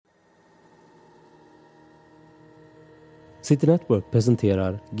City Network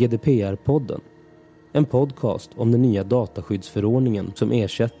presenterar GDPR-podden. En podcast om den nya dataskyddsförordningen som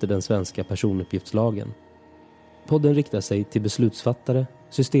ersätter den svenska personuppgiftslagen. Podden riktar sig till beslutsfattare,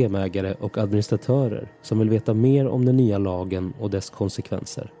 systemägare och administratörer som vill veta mer om den nya lagen och dess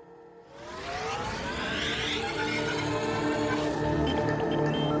konsekvenser.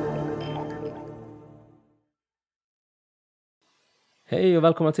 Hej och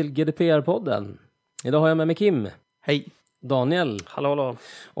välkomna till GDPR-podden. Idag har jag med mig Kim. Hej. Daniel. Hallå.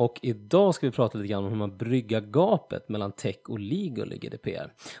 Och idag ska vi prata lite grann om hur man bryggar gapet mellan tech och legal i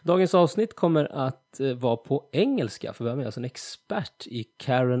GDPR. Dagens avsnitt kommer att vara på engelska, för vi har med oss en expert i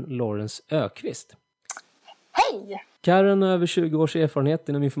Karen Lawrence Öqvist. Hej! Karen har över 20 års erfarenhet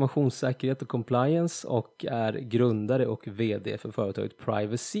inom informationssäkerhet och compliance och är grundare och vd för företaget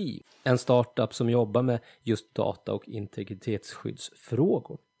Privacy, en startup som jobbar med just data- och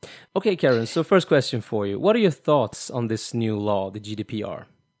integritetsskyddsfrågor. Okay, Karen, so first question for you. What are your thoughts on this new law, the GDPR?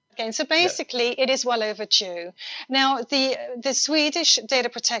 Okay, so basically it is well overdue. Now the Swedish Data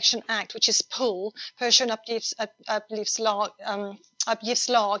Protection Act, which is PUL, Personuppgiftslagen,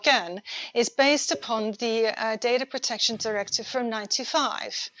 is based upon the Data Protection Directive from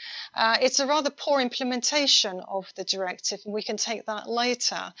 95. It's a rather poor implementation of the directive, and we can take that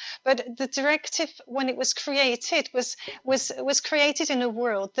later. But the directive, when it was created, was created in a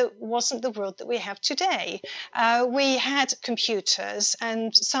world that wasn't the world that we have today. We had computers,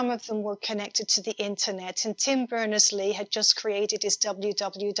 and some of them were connected to the internet, and Tim Berners-Lee had just created his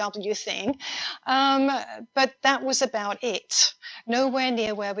www thing. But that was about it. Nowhere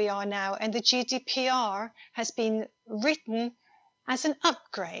near where we are now, and the GDPR has been written as an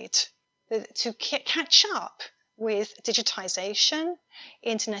upgrade to catch up with digitization,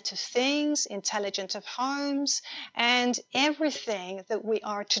 Internet of Things, Intelligent of Homes, and everything that we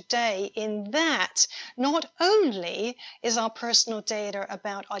are today. In that, not only is our personal data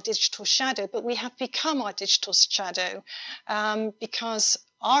about our digital shadow, but we have become our digital shadow because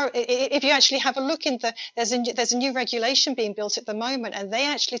if you actually have a look in there's a new regulation being built at the moment, and they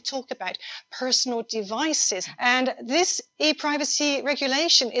actually talk about personal devices. And this e-privacy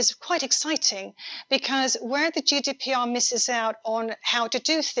regulation is quite exciting because where the GDPR misses out on how to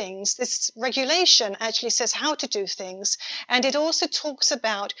do things, this regulation actually says how to do things. And it also talks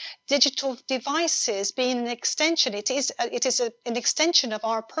about digital devices being an extension. It is an extension of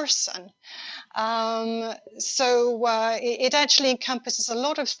our person. It actually encompasses a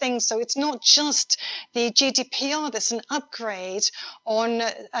lot of things. So it's not just the GDPR that's an upgrade on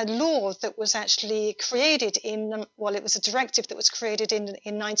a law that was actually created it was a directive that was created in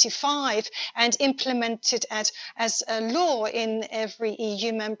 95 and implemented as a law in every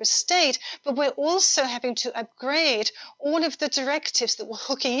EU member state. But we're also having to upgrade all of the directives that were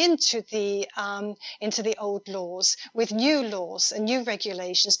hooking into the old laws with new laws and new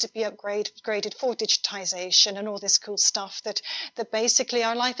regulations to be upgraded for digitization and all this cool stuff that basically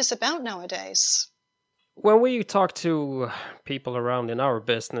our life is about nowadays. When we talk to people around in our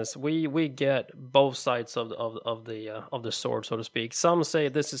business, we get both sides of the sword, so to speak. Some say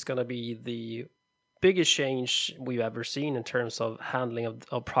this is going to be the biggest change we've ever seen in terms of handling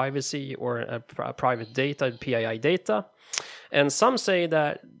of privacy or private data, PII data, and some say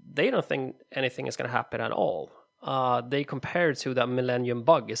that they don't think anything is going to happen at all. They compare it to that millennium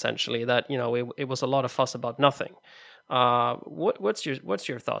bug, essentially, that it was a lot of fuss about nothing. What's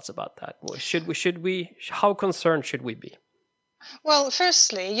your thoughts about that? Should we? How concerned should we be? Well,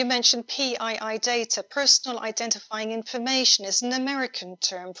 firstly, you mentioned PII data. Personal identifying information is an American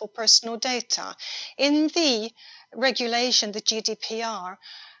term for personal data. In the regulation, the GDPR,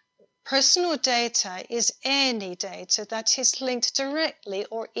 personal data is any data that is linked directly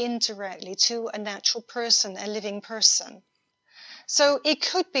or indirectly to a natural person, a living person. So it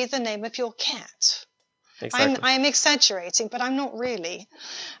could be the name of your cat. Exactly. I'm exaggerating, but I'm not really.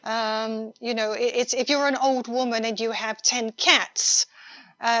 It's if you're an old woman and you have 10 cats,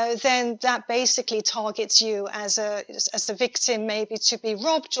 then that basically targets you as a victim, maybe to be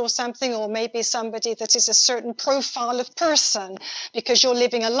robbed or something, or maybe somebody that is a certain profile of person because you're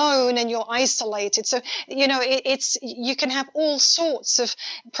living alone and you're isolated. So, you can have all sorts of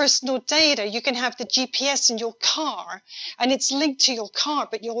personal data. You can have the GPS in your car and it's linked to your car,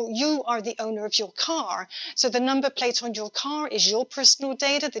 but you are the owner of your car. So the number plate on your car is your personal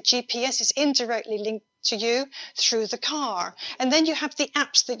data. The GPS is indirectly linked to you through the car. And then you have the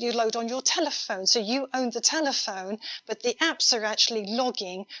apps that you load on your telephone. So you own the telephone, but the apps are actually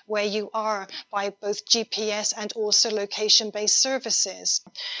logging where you are by both GPS and also location-based services.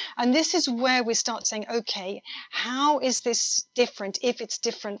 And this is where we start saying, okay, how is this different, if it's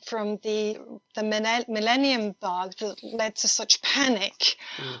different from the millennium bug that led to such panic,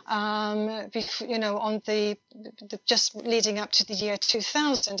 you know, on the just leading up to the year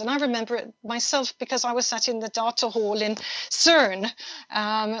 2000. And I remember it myself because I was sat in the data hall in CERN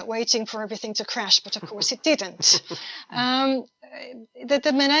waiting for everything to crash, but of course it didn't.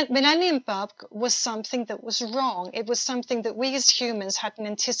 The millennium bug was something that was wrong. It was something that we as humans hadn't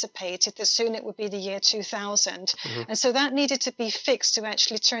anticipated that soon it would be the year 2000. And so that needed to be fixed to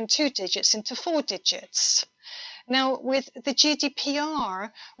actually turn 2 digits into 4 digits. Now, with the GDPR,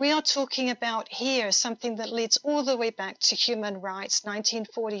 we are talking about here something that leads all the way back to human rights,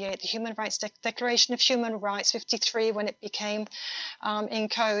 1948, the Human Rights Declaration of Human Rights, 53, when it became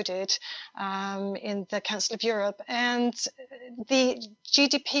encoded in the Council of Europe. And the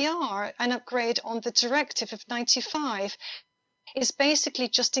GDPR, an upgrade on the directive of 95, is basically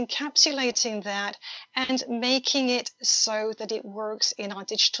just encapsulating that and making it so that it works in our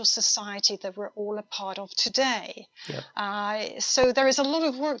digital society that we're all a part of today. So there is a lot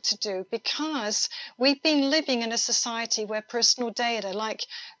of work to do because we've been living in a society where personal data, like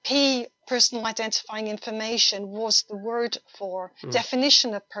personal identifying information, was the word for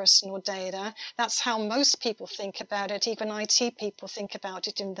definition of personal data. That's how most people think about it. Even IT people think about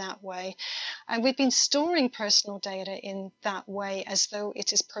it in that way. And we've been storing personal data in that way as though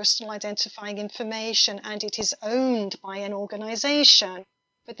it is personal identifying information and it is owned by an organization.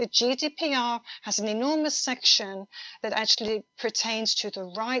 But the GDPR has an enormous section that actually pertains to the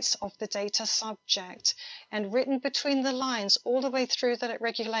rights of the data subject. And written between the lines all the way through that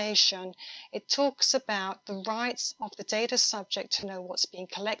regulation, it talks about the rights of the data subject to know what's being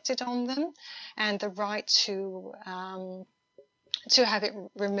collected on them and the right to have it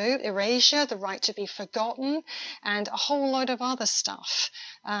removed, erasure, the right to be forgotten, and a whole load of other stuff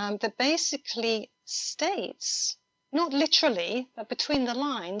that basically states, not literally, but between the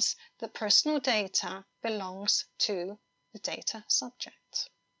lines, that personal data belongs to the data subject.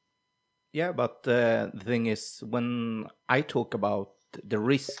 Yeah, but the thing is, when I talk about the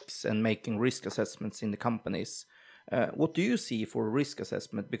risks and making risk assessments in the companies, what do you see for risk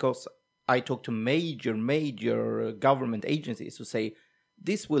assessment? Because I talk to major government agencies who say,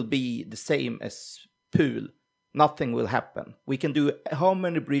 this will be the same as pool. Nothing will happen. We can do how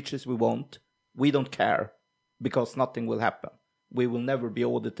many breaches we want. We don't care. Because nothing will happen. We will never be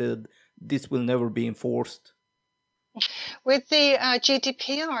audited. This will never be enforced. With the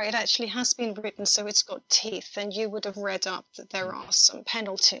GDPR, it actually has been written so it's got teeth, and you would have read up that there are some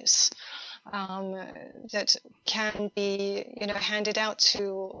penalties that can be, handed out to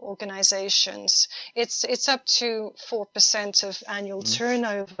organizations. It's up to 4% of annual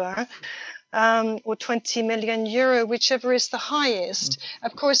turnover. Or 20 million euro, whichever is the highest.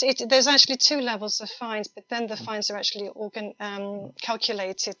 Of course, there's actually 2 levels of fines, but then the fines are actually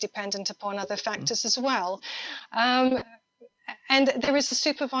calculated dependent upon other factors as well. And there is a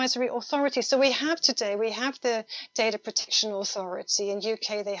supervisory authority. So we have the Data Protection Authority. In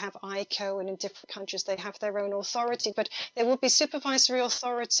UK, they have ICO, and in different countries, they have their own authority. But there will be supervisory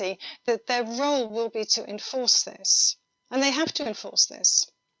authority that their role will be to enforce this. And they have to enforce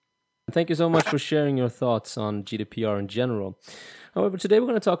this. Thank you so much for sharing your thoughts on GDPR in general. However, today we're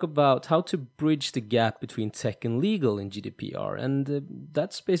going to talk about how to bridge the gap between tech and legal in GDPR, and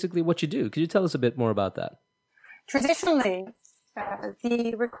that's basically what you do. Could you tell us a bit more about that? Traditionally,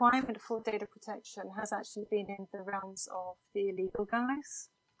 the requirement for data protection has actually been in the realms of the legal guys.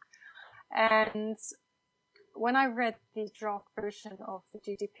 And when I read the draft version of the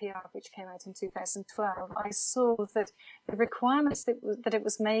GDPR, which came out in 2012, I saw that the requirements that it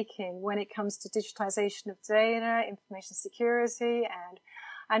was making when it comes to digitization of data, information security,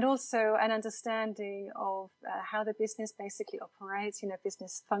 and also an understanding of how the business basically operates,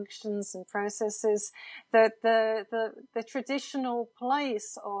 business functions and processes, that the traditional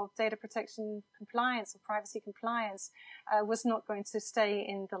place of data protection compliance or privacy compliance was not going to stay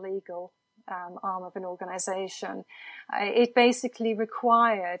in the legal arm of an organization. It basically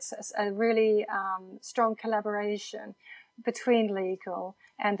required a really strong collaboration between legal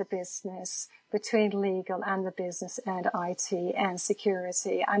and the business, between legal and the business and IT and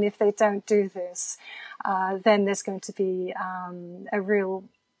security. And if they don't do this, then there's going to be a real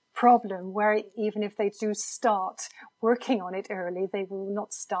problem where even if they do start working on it early, they will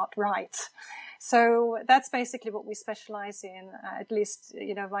not start right. So that's basically what we specialize in, at least,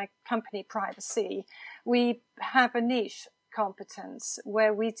 my company Privacy. we have a niche competence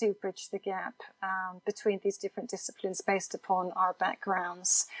where we do bridge the gap between these different disciplines based upon our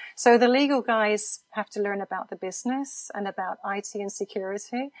backgrounds. So the legal guys have to learn about the business and about IT and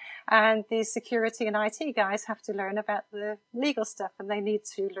security, and the security and IT guys have to learn about the legal stuff, and they need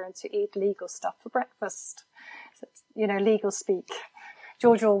to learn to eat legal stuff for breakfast. So it's, legal speak.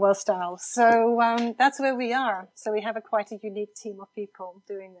 George Orwell style. So that's where we are. So we have quite a unique team of people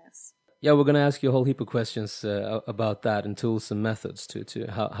doing this. Yeah, we're going to ask you a whole heap of questions about that and tools and methods to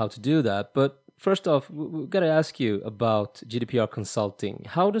how to do that. But first off, we've got to ask you about GDPR consulting.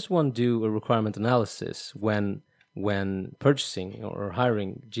 How does one do a requirement analysis when purchasing or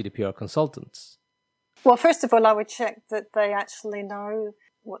hiring GDPR consultants? Well, first of all, I would check that they actually know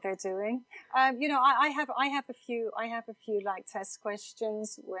what they're doing. I have a few like test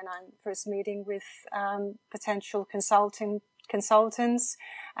questions when I'm first meeting with potential consultants,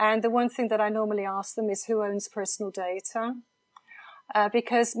 and the one thing that I normally ask them is who owns personal data,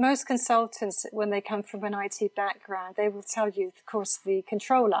 because most consultants, when they come from an IT background, they will tell you, of course, the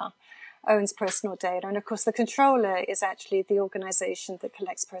controller owns personal data, and of course the controller is actually the organization that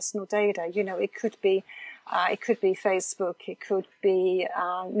collects personal data. It could be Facebook, it could be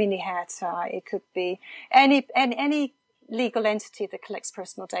Mini-Heta, it could be any legal entity that collects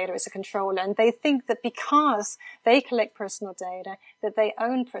personal data as a controller, and they think that because they collect personal data, that they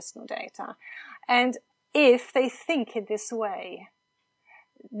own personal data. And if they think in this way,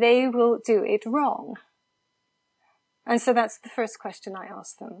 they will do it wrong. And so that's the first question I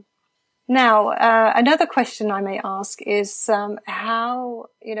ask them. Now, another question I may ask is how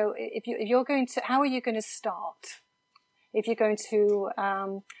are you going to start if you're going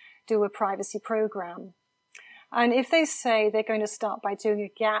to do a privacy program? And if they say they're going to start by doing a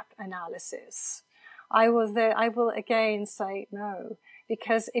gap analysis, I will again say no,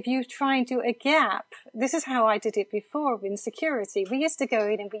 because if you try and do a gap, this is how I did it before in security. We used to go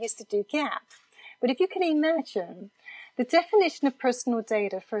in and we used to do gap. But if you can imagine, the definition of personal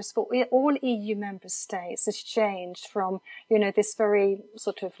data, first of all EU member states has changed from, this very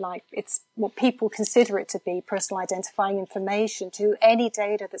sort of like, it's what people consider it to be, personal identifying information, to any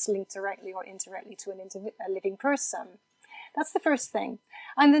data that's linked directly or indirectly to a living person. That's the first thing.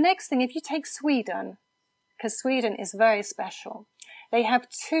 And the next thing, if you take Sweden, because Sweden is very special, they have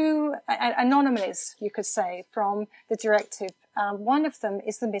two anomalies, you could say, from the directive. One of them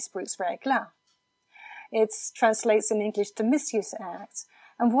is the missbruksregler. It translates in English to Misuse Act.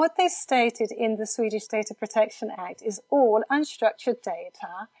 And what they stated in the Swedish Data Protection Act is all unstructured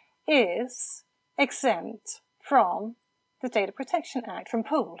data is exempt from the Data Protection Act, from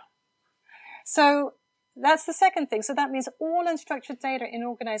POOL. So that's the second thing. So that means all unstructured data in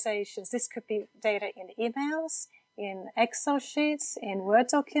organizations, this could be data in emails, in Excel sheets, in Word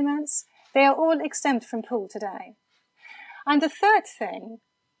documents, they are all exempt from POOL today. And the third thing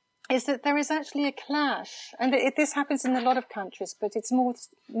is that there is actually a clash, and this happens in a lot of countries, but it's more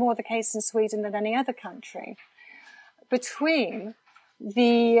the case in Sweden than any other country, between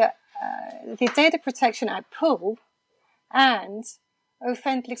the Data Protection Act POOL and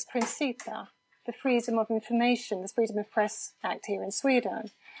Offentlighetsprincipen, the Freedom of Information, the Freedom of Press Act here in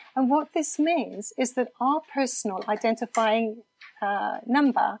Sweden. And what this means is that our personal identifying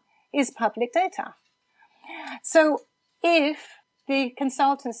number is public data. So if the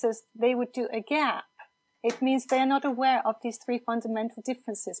consultant says they would do a gap, it means they are not aware of these three fundamental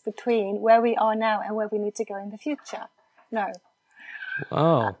differences between where we are now and where we need to go in the future. No.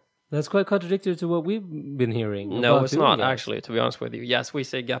 Wow. That's quite contradictory to what we've been hearing. No, it's not, actually, to be honest with you. Yes, we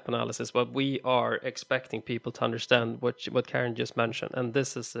say gap analysis, but we are expecting people to understand what Karen just mentioned. And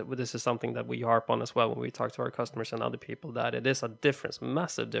this is something that we harp on as well when we talk to our customers and other people, that it is a difference,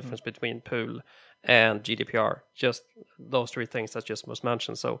 massive difference between POOL and GDPR. Just those three things that just was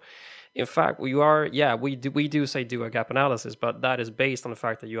mentioned. So, in fact, we do say do a gap analysis, but that is based on the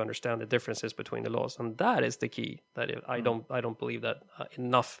fact that you understand the differences between the laws, and that is the key. I don't believe that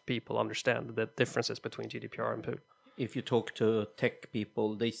enough people understand the differences between GDPR and POOL. If you talk to tech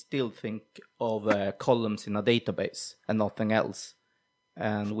people, they still think of columns in a database and nothing else.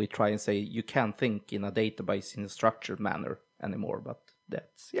 And we try and say you can't think in a database in a structured manner anymore. But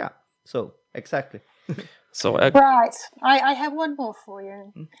that's, so exactly. So right. I have one more for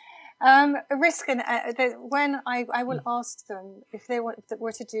you. Risk, and when I will ask them if they were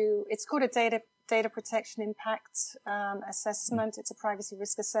to do, it's called a data protection impact assessment. It's a privacy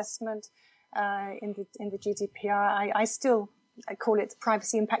risk assessment in the GDPR. I call it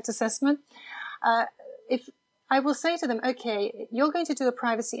privacy impact assessment. If I will say to them, okay, you're going to do a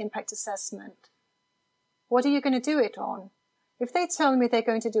privacy impact assessment, what are you going to do it on? If they tell me they're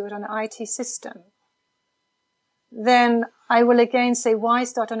going to do it on an IT system, then I will again say, why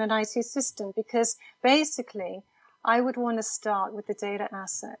start on an IT system? Because basically, I would want to start with the data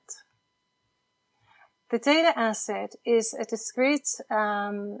asset. The data asset is a discrete,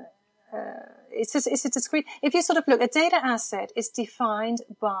 it's a discrete, if you sort of look, a data asset is defined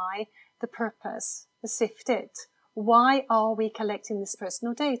by the purpose, the SIFT. Why are we collecting this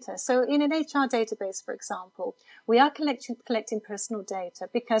personal data? So in an HR database, for example, we are collecting personal data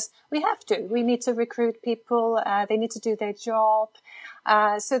because we have to. We need to recruit people. They need to do their job.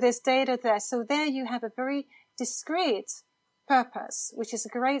 So there's data there. So there you have a very discrete purpose, which is a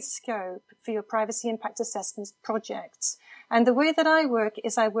great scope for your privacy impact assessments projects. And the way that I work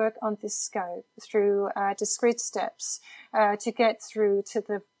is I work on this scope through discrete steps to get through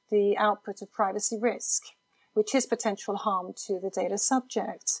to the output of privacy risk, which is potential harm to the data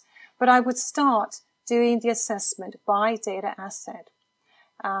subject. But I would start doing the assessment by data asset,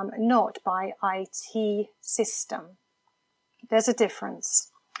 not by IT system. There's a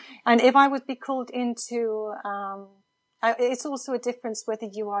difference. And if I would be called into, it's also a difference whether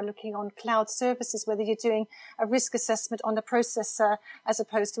you are looking on cloud services, whether you're doing a risk assessment on the processor as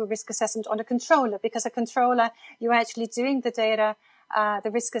opposed to a risk assessment on a controller, because a controller, you're actually doing the data,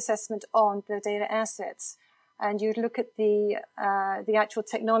 the risk assessment on the data assets. And you look at the actual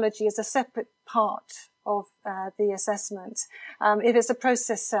technology as a separate part of the assessment. If it's a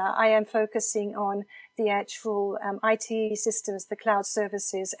processor, I am focusing on the actual IT systems, the cloud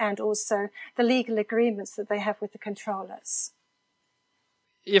services, and also the legal agreements that they have with the controllers.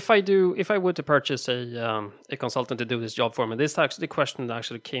 If I were to purchase a consultant to do this job for me, this actually the question that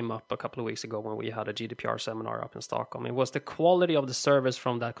actually came up a couple of weeks ago when we had a GDPR seminar up in Stockholm. It was the quality of the service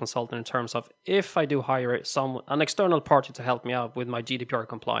from that consultant in terms of if I do hire an external party to help me out with my GDPR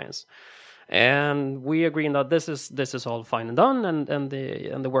compliance, and we agree that this is all fine and done, and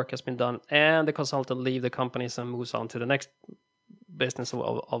the work has been done, and the consultant leave the companies and moves on to the next business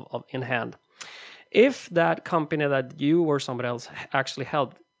of in hand. If that company that you or somebody else actually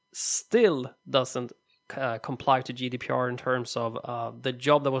helped still doesn't comply to GDPR in terms of the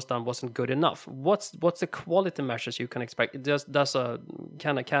job that was done wasn't good enough, what's the quality measures you can expect?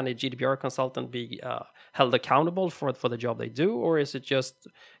 Can a GDPR consultant be held accountable for the job they do, or is it just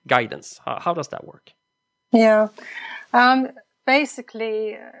guidance? How does that work? Yeah,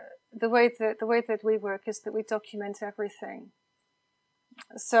 basically, the way that we work is that we document everything.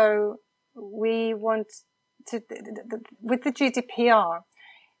 So we want to, with the GDPR,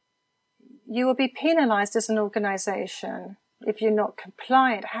 you will be penalized as an organization if you're not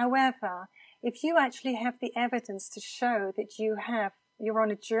compliant. However, if you actually have the evidence to show that you're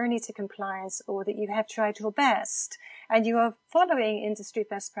on a journey to compliance, or that you have tried your best and you are following industry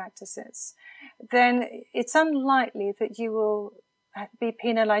best practices, then it's unlikely that you will be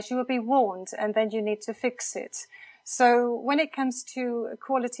penalized. You will be warned, and then you need to fix it. So when it comes to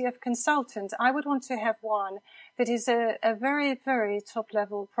quality of consultant, I would want to have one that is a very, very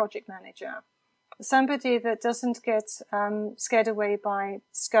top-level project manager, somebody that doesn't get scared away by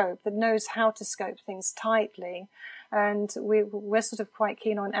scope, that knows how to scope things tightly. And we're sort of quite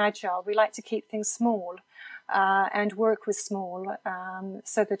keen on agile. We like to keep things small and work with small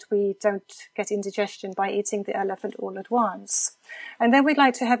so that we don't get indigestion by eating the elephant all at once. And then we'd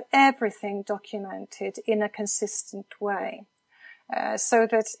like to have everything documented in a consistent way so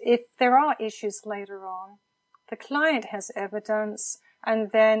that if there are issues later on, the client has evidence,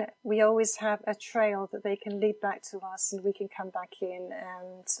 and then we always have a trail that they can lead back to us, and we can come back in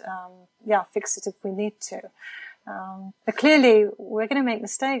and fix it if we need to. But clearly, we're going to make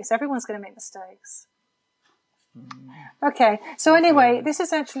mistakes. Everyone's going to make mistakes. Okay, so anyway, this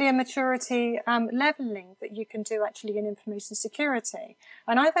is actually a maturity leveling that you can do actually in information security.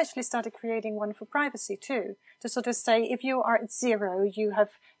 And I've actually started creating one for privacy too, to sort of say, if you are at 0, you have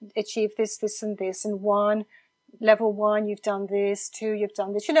achieved this, this, and this, and 1, level 1, you've done this, 2, you've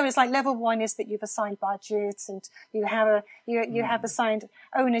done this. You know, it's like level 1 is that you've assigned budgets, and you have assigned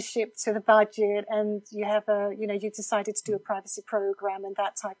ownership to the budget, and you have you decided to do a privacy program and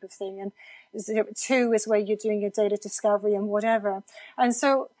that type of thing. And 2 is where you're doing your data discovery and whatever. And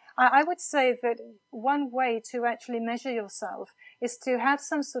so I would say that one way to actually measure yourself is to have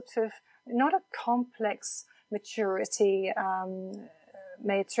some sort of, not a complex maturity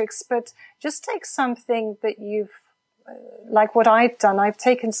matrix, but just take something that you've, like what I've done. I've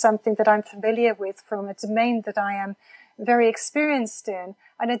taken something that I'm familiar with from a domain that I am very experienced in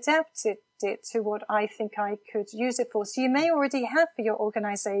and adapted it to what I think I could use it for. So you may already have for your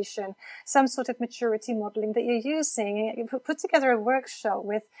organization some sort of maturity modeling that you're using. You put together a workshop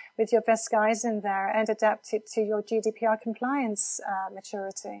with your best guys in there and adapt it to your GDPR compliance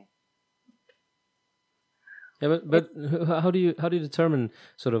maturity. Yeah, but how do you determine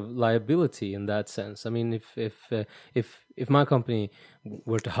sort of liability in that sense? I mean, if my company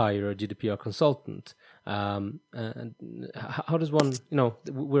were to hire a GDPR consultant, and how does one,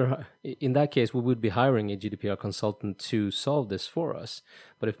 we're in that case we would be hiring a GDPR consultant to solve this for us.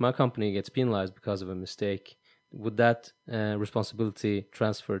 But if my company gets penalized because of a mistake, would that responsibility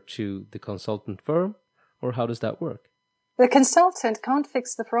transfer to the consultant firm, or how does that work? The consultant can't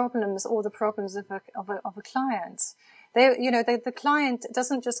fix the problems or the problems of a client. The client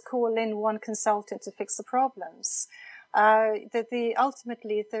doesn't just call in one consultant to fix the problems.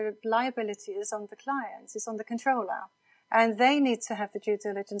 Ultimately the liability is on the client, is on the controller, and they need to have the due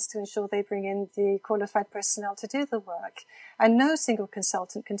diligence to ensure they bring in the qualified personnel to do the work. And no single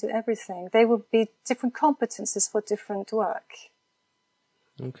consultant can do everything. There will be different competences for different work.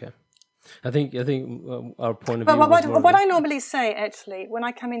 Okay. I think our point of view. But what I normally say, actually, when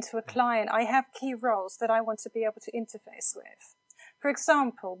I come into a client, I have key roles that I want to be able to interface with. For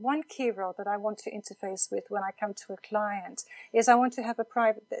example, one key role that I want to interface with when I come to a client is I want to have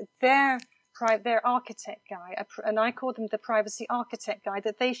their architect guy, and I call them the privacy architect guy,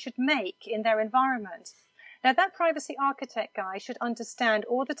 that they should make in their environment. Now, that privacy architect guy should understand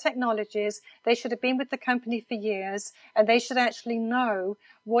all the technologies. They should have been with the company for years, and they should actually know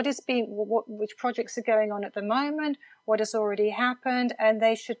which projects are going on at the moment, what has already happened, and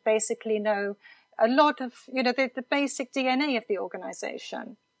they should basically know a lot of, the basic DNA of the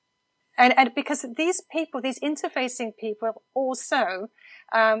organization. And because these people, these interfacing people also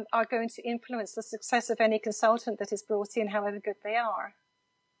are going to influence the success of any consultant that is brought in, however good they are.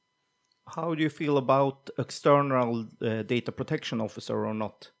 How do you feel about external data protection officer or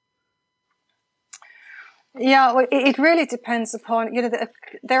not? Yeah, well, it really depends upon,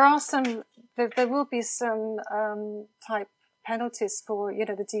 there will be some type penalties for,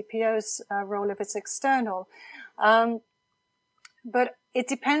 the DPO's role if it's external. But it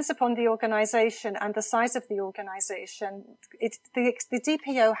depends upon the organization and the size of the organization. The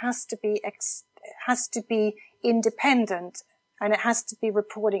DPO has to be independent, and it has to be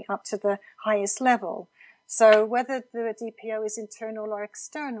reporting up to the highest level. So whether the DPO is internal or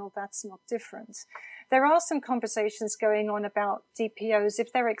external, that's not different. There are some conversations going on about DPOs.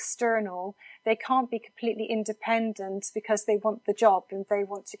 If they're external, they can't be completely independent because they want the job and they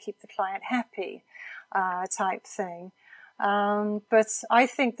want to keep the client happy, type thing. But I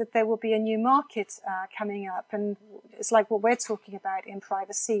think that there will be a new market coming up, and it's like what we're talking about in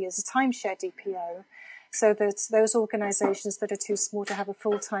privacy is a timeshare DPO. So that those organizations that are too small to have a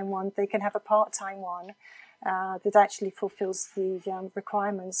full-time one, they can have a part-time one that actually fulfills the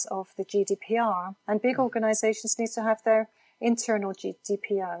requirements of the GDPR. And big organizations need to have their internal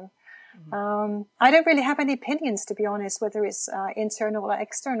DPO. I don't really have any opinions, to be honest, whether it's internal or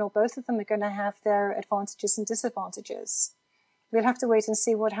external. Both of them are going to have their advantages and disadvantages. We'll have to wait and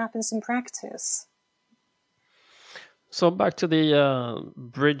see what happens in practice. So back to the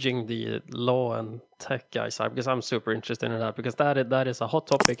bridging the law and tech guy side, because I'm super interested in that, because that is a hot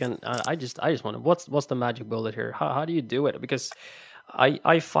topic, and I just wonder what's the magic bullet here? How do you do it? Because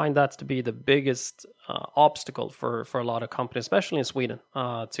I find that to be the biggest obstacle for a lot of companies, especially in Sweden,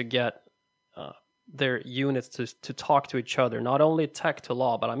 to get their units to talk to each other, not only tech to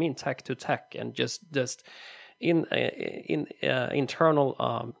law, but I mean tech to tech, and just in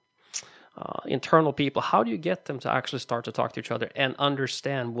internal people. How do you get them to actually start to talk to each other and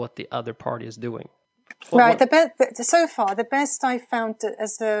understand what the other party is doing? So far, the best I found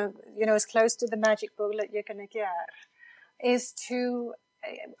as as close to the magic bullet you're going to get is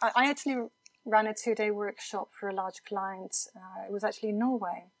I actually ran a 2-day workshop for a large client. It was actually in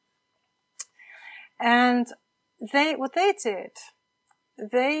Norway. And what they did,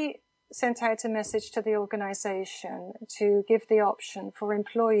 they sent out a message to the organization to give the option for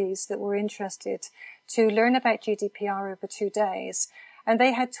employees that were interested to learn about GDPR over 2 days. And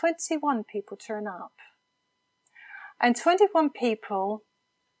they had 21 people turn up. And 21 people,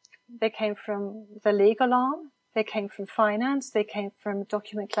 they came from the legal arm, they came from finance, they came from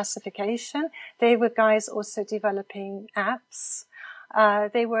document classification. They were guys also developing apps.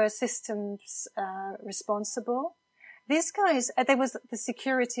 They were systems responsible. These guys, there was the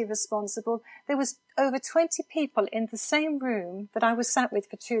security responsible. There was over 20 people in the same room that I was sat with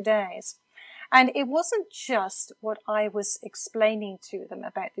for 2 days. And it wasn't just what I was explaining to them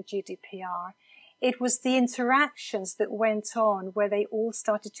about the GDPR. It was the interactions that went on where they all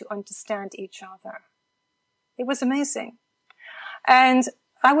started to understand each other. It was amazing. And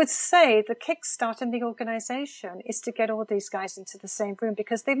I would say the kickstart in the organization is to get all these guys into the same room,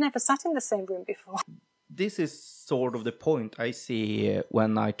 because they've never sat in the same room before. this is sort of the point I see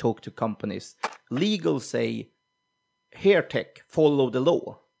when I talk to companies. Legal say, here tech, follow the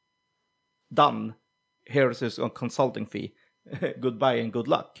law. Done. Here's a consulting fee. Goodbye and good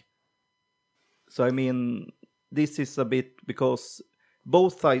luck. So I mean, this is a bit because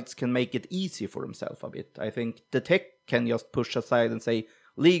both sides can make it easy for themselves a bit. I think the tech can just push aside and say,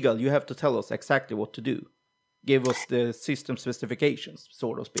 legal, you have to tell us exactly what to do. Give us the system specifications,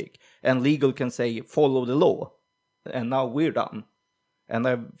 so to speak. And legal can say, follow the law. And now we're done. And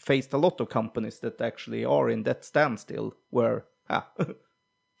I've faced a lot of companies that actually are in that standstill where,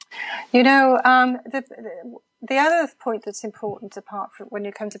 You know, the other point that's important, apart from when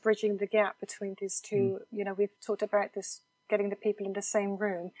you come to bridging the gap between these two, you know, we've talked about this, getting the people in the same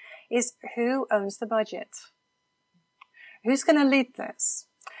room, is who owns the budget? Who's going to lead this?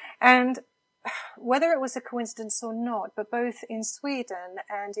 And whether it was a coincidence or not, but both in Sweden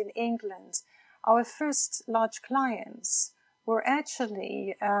and in England, our first large clients were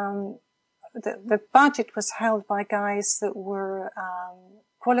actually, the budget was held by guys that were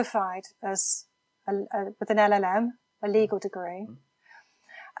qualified as with an LLM, a legal degree.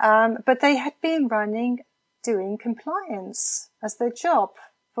 But they had been doing compliance as their job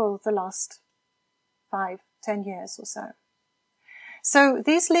for the last 5-10 years or so. So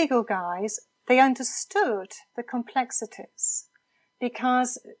these legal guys, they understood the complexities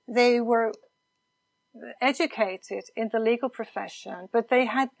because they were educated in the legal profession, but they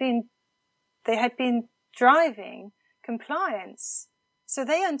had been driving compliance. So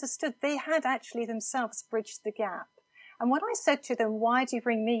they understood, they had actually themselves bridged the gap. And when I said to them, why do you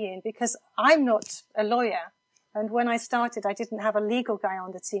bring me in? Because I'm not a lawyer. And when I started, I didn't have a legal guy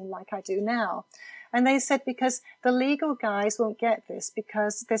on the team like I do now. And they said, because the legal guys won't get this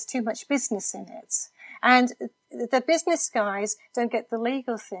because there's too much business in it. And the business guys don't get the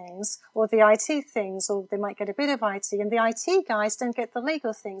legal things or the IT things, or they might get a bit of IT, and the IT guys don't get the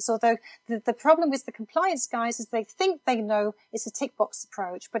legal things. Although the problem with the compliance guys is they think they know it's a tick box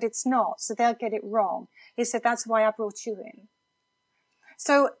approach, but it's not. So they'll get it wrong. He said, that's why I brought you in.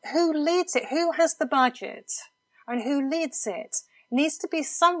 So who leads it? Who has the budget? And who leads it? Needs to be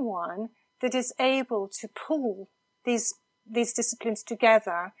someone that is able to pull these disciplines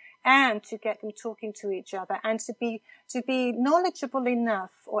together and to get them talking to each other, and to be knowledgeable enough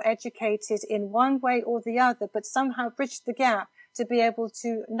or educated in one way or the other, but somehow bridge the gap to be able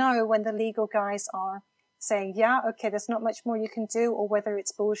to know when the legal guys are saying, yeah, okay, there's not much more you can do, or whether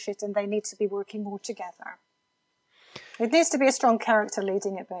it's bullshit and they need to be working more together. It needs to be a strong character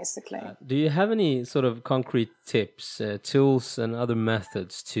leading it, basically. Do you have any sort of concrete tips, tools and other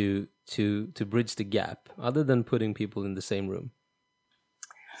methods to bridge the gap, other than putting people in the same room?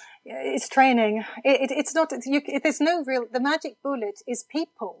 It's training. It's not, there's no real, the magic bullet is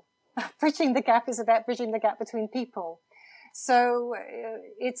people. Bridging the gap is about bridging the gap between people. So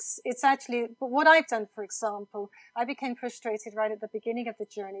it's actually, but what I've done, for example, I became frustrated right at the beginning of the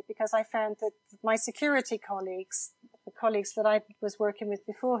journey because I found that my security colleagues, the colleagues that I was working with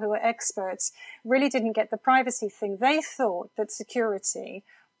before who were experts, really didn't get the privacy thing. They thought that security,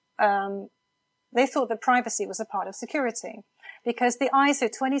 they thought that privacy was a part of security. Because the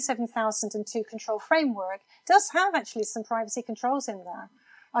ISO 27002 control framework does have actually some privacy controls in there.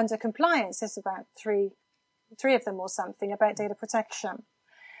 Under compliance, there's about three of them or something about data protection.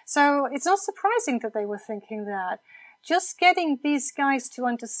 So it's not surprising that they were thinking that. Just getting these guys to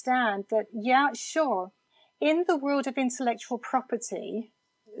understand that, yeah, sure, in the world of intellectual property,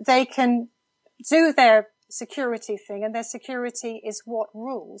 they can do their security thing, and their security is what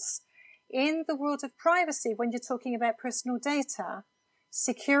rules. In the world of privacy, when you're talking about personal data,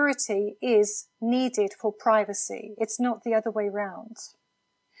 security is needed for privacy. It's not the other way around.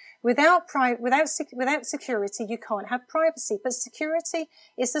 Without security, you can't have privacy, but security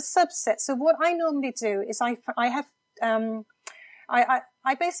is a subset. So what I normally do is I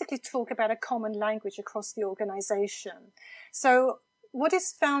basically talk about a common language across the organization. So what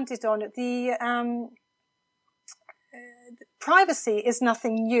is founded on privacy is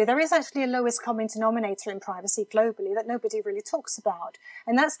nothing new. There is actually a lowest common denominator in privacy globally that nobody really talks about.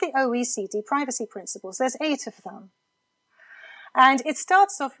 And that's the OECD privacy principles. There's 8 of them. And it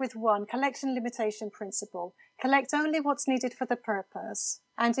starts off with 1, collection limitation principle. Collect only what's needed for the purpose,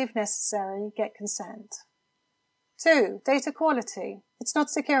 and if necessary, get consent. 2, data quality. It's not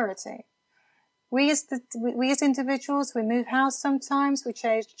security. We as individuals, we move house sometimes, we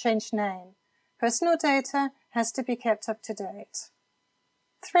change name. Personal data has to be kept up to date.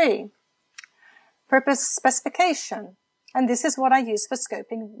 3, purpose specification. And this is what I use for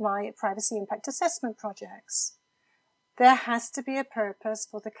scoping my privacy impact assessment projects. There has to be a purpose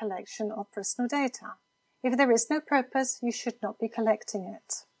for the collection of personal data. If there is no purpose, you should not be collecting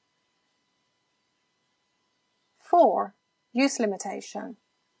it. 4. Use limitation.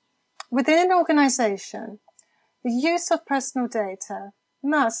 Within an organization, the use of personal data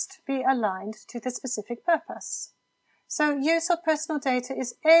must be aligned to the specific purpose. So use of personal data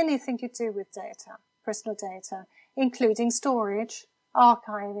is anything you do with data, personal data, including storage,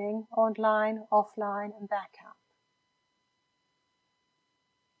 archiving, online, offline, and backup.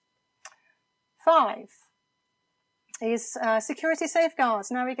 5 is security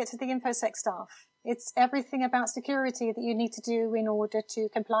safeguards. Now we get to the InfoSec stuff. It's everything about security that you need to do in order to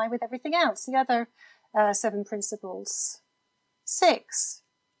comply with everything else, the other 7 principles. 6,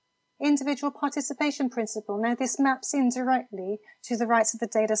 individual participation principle. Now this maps in directly to the rights of the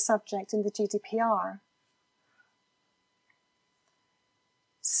data subject in the GDPR.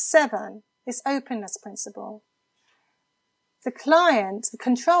 7 is openness principle. The client, the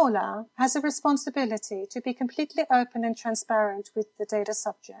controller, has a responsibility to be completely open and transparent with the data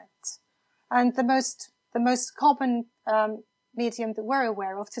subject. And the most common medium that we're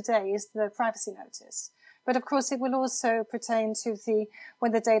aware of today is the privacy notice. But of course, it will also pertain to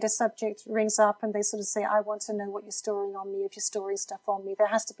when the data subject rings up and they sort of say, I want to know what you're storing on me, if you're storing stuff on me. There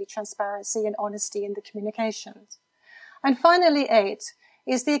has to be transparency and honesty in the communications. And finally, 8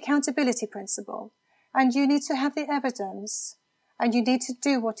 is the accountability principle. And you need to have the evidence and you need to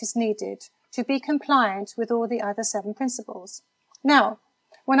do what is needed to be compliant with all the other 7 principles. Now,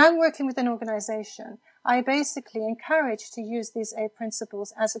 when I'm working with an organization, I basically encourage to use these 8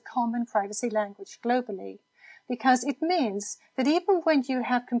 principles as a common privacy language globally, because it means that even when you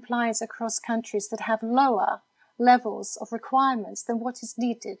have compliance across countries that have lower levels of requirements than what is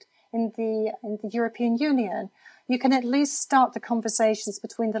needed in the European Union, you can at least start the conversations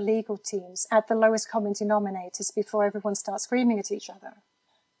between the legal teams at the lowest common denominators before everyone starts screaming at each other.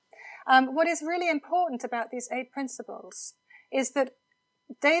 What is really important about these 8 principles is that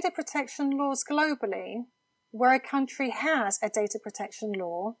data protection laws globally, where a country has a data protection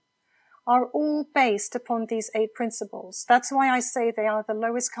law, are all based upon these 8 principles. That's why I say they are the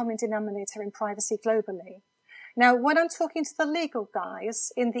lowest common denominator in privacy globally. Now, when I'm talking to the legal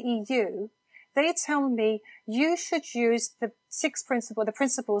guys in the EU, they tell me you should use the 6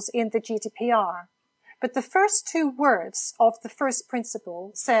 principles in the GDPR. But the first 2 words of the first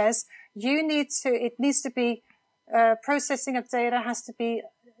principle says it needs to be processing of data has to be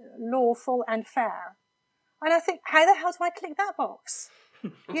lawful and fair. And I think, how the hell do I click that box?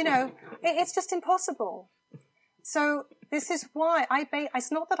 It's just impossible. So this is why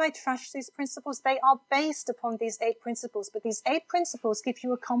it's not that I trash these principles. They are based upon these 8 principles, but these 8 principles give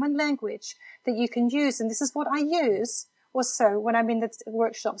you a common language that you can use. And this is what I use also when I'm in the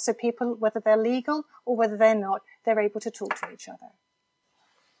workshop. So people, whether they're legal or whether they're not, they're able to talk to each other.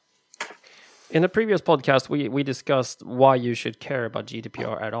 In the previous podcast, we discussed why you should care about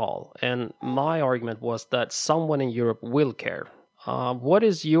GDPR at all. And my argument was that someone in Europe will care. What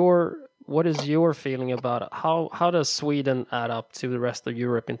is your feeling about it? How does Sweden add up to the rest of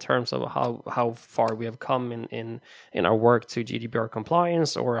Europe in terms of how far we have come in our work to GDPR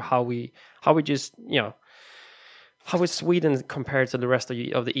compliance, or how we just, how is Sweden compared to the rest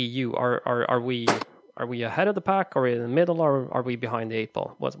of the EU? Are we ahead of the pack, or in the middle, or are we behind the 8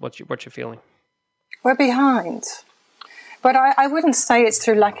 ball? What's your feeling? We're behind, but I wouldn't say it's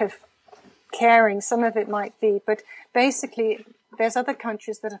through lack of caring. Some of it might be, but basically there's other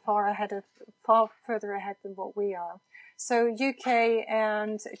countries that are far further ahead than what we are. So UK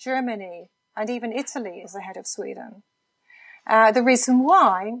and Germany and even Italy is ahead of Sweden. The reason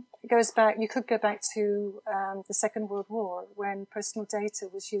why you could go back to the Second World War, when personal data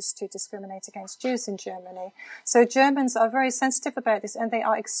was used to discriminate against Jews in Germany. So Germans are very sensitive about this, and they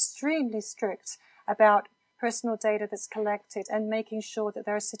are extremely strict about personal data that's collected and making sure that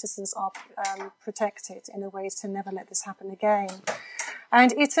their citizens are protected in a way to never let this happen again.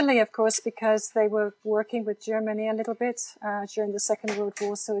 And Italy, of course, because they were working with Germany a little bit during the Second World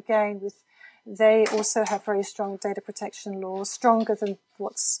War. So again, they also have very strong data protection laws, stronger than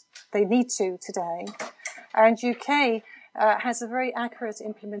they need to today. And UK has a very accurate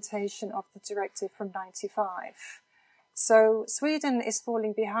implementation of the directive from 1995. So Sweden is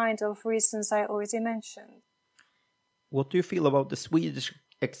falling behind of reasons I already mentioned. What do you feel about the Swedish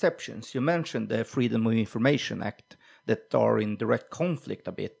exceptions? You mentioned the Freedom of Information Act that are in direct conflict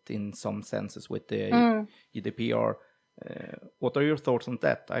a bit in some senses with the GDPR. What are your thoughts on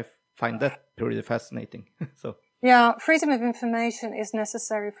that? I find that pretty fascinating. Yeah, freedom of information is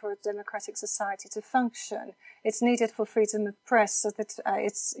necessary for a democratic society to function. It's needed for freedom of press, so that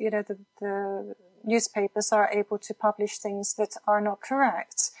the newspapers are able to publish things that are not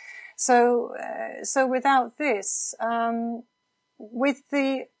correct. So without this, with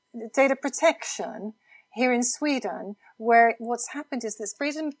the data protection here in Sweden, where what's happened is this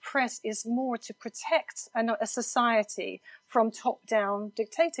freedom of press is more to protect a society from top-down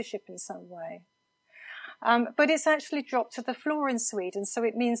dictatorship in some way. But it's actually dropped to the floor in Sweden, so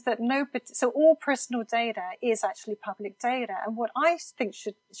it means that so all personal data is actually public data. And what I think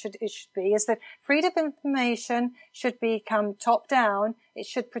it should be is that freedom of information should become top-down. It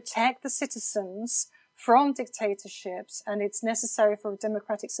should protect the citizens from dictatorships, and it's necessary for a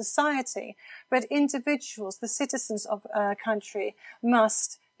democratic society. But individuals, the citizens of a country,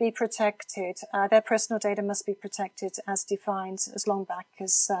 must be protected. Their personal data must be protected as defined as long back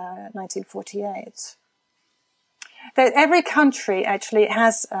as 1948. That every country actually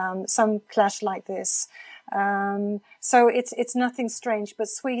has some clash like this. So it's nothing strange, but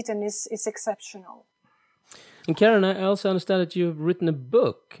Sweden is exceptional. And Karen, I also understand that you've written a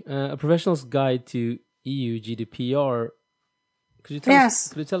book, A Professional's Guide to EU GDPR. Could you tell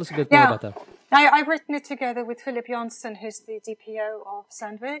us a bit more about that? I've written it together with Philip Jonsson, who's the DPO of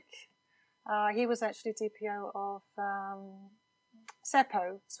Sandvik. He was actually DPO of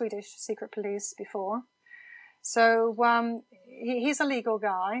Säpo, Swedish Secret Police, before. So he's a legal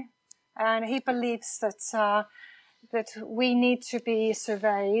guy, and he believes that we need to be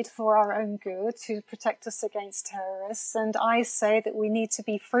surveyed for our own good to protect us against terrorists, and I say that we need to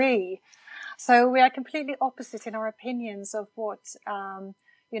be free. So we are completely opposite in our opinions of what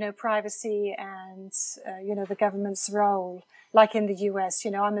privacy and the government's role, like in the US.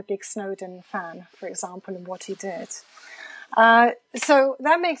 I'm a big Snowden fan, for example, and what he did. So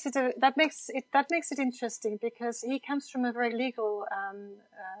that makes it interesting, because he comes from a very legal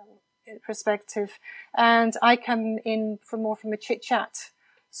perspective, and I come in from a chit-chat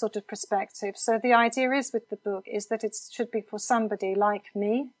sort of perspective. So the idea is with the book is that it should be for somebody like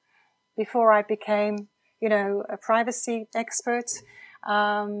me, before I became, a privacy expert,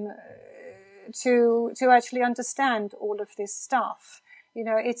 to actually understand all of this stuff.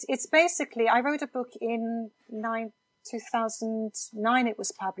 It's basically, I wrote a book in 2009 it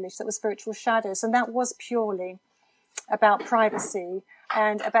was published, that was Virtual Shadows, and that was purely about privacy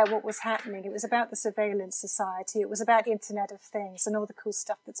and about what was happening. It was about the surveillance society, it was about Internet of Things and all the cool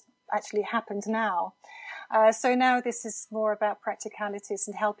stuff that's actually happened now. So now this is more about practicalities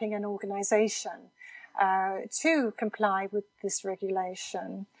and helping an organization to comply with this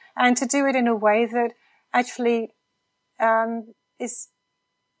regulation, and to do it in a way that actually is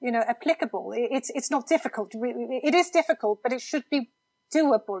applicable. It's not difficult. It is difficult, but it should be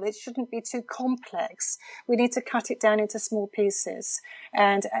doable. It shouldn't be too complex. We need to cut it down into small pieces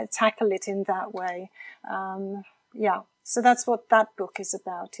and tackle it in that way. So that's what that book is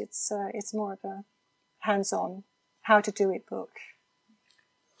about. It's more of a hands-on, how to do it book.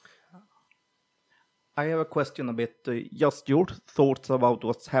 I have a question a bit. Just your thoughts about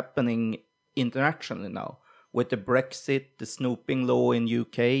what's happening internationally now with the Brexit, the snooping law in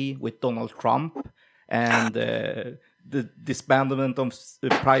UK, with Donald Trump, and the disbandment of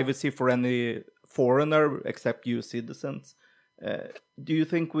privacy for any foreigner except US citizens. Do you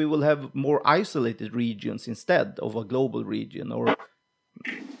think we will have more isolated regions instead of a global region, or?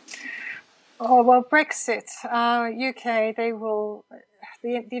 Oh, well, Brexit, UK, they will.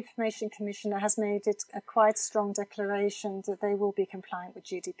 The Information Commissioner has made it a quite strong declaration that they will be compliant with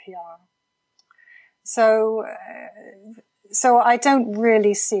GDPR. So I don't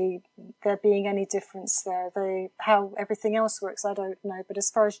really see there being any difference there. How everything else works, I don't know. But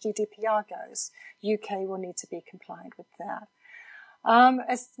as far as GDPR goes, UK will need to be compliant with that.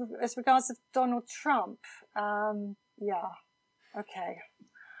 As regards to Donald Trump, okay.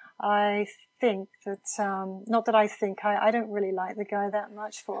 I think that, not that I think, I don't really like the guy that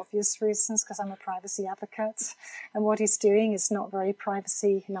much for obvious reasons, because I'm a privacy advocate, and what he's doing is not very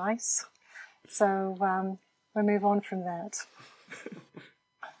privacy nice. So we'll move on from that.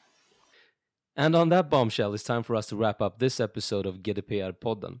 And on that bombshell, it's time for us to wrap up this episode of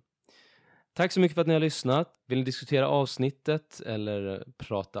GDPR-podden. Tack så mycket för att ni har lyssnat. Vill ni diskutera avsnittet eller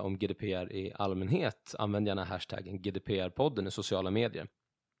prata om GDPR i allmänhet, använd gärna hashtaggen GDPR-podden i sociala medier.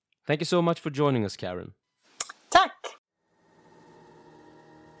 Thank you so much for joining us, Karen. Tack!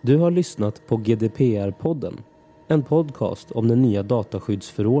 Du har lyssnat på GDPR-podden, en podcast om den nya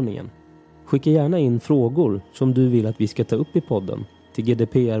dataskyddsförordningen. Skicka gärna in frågor som du vill att vi ska ta upp i podden till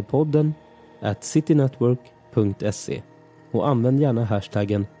gdprpodden@citynetwork.se och använd gärna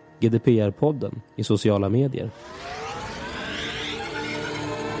hashtaggen GDPR-podden i sociala medier.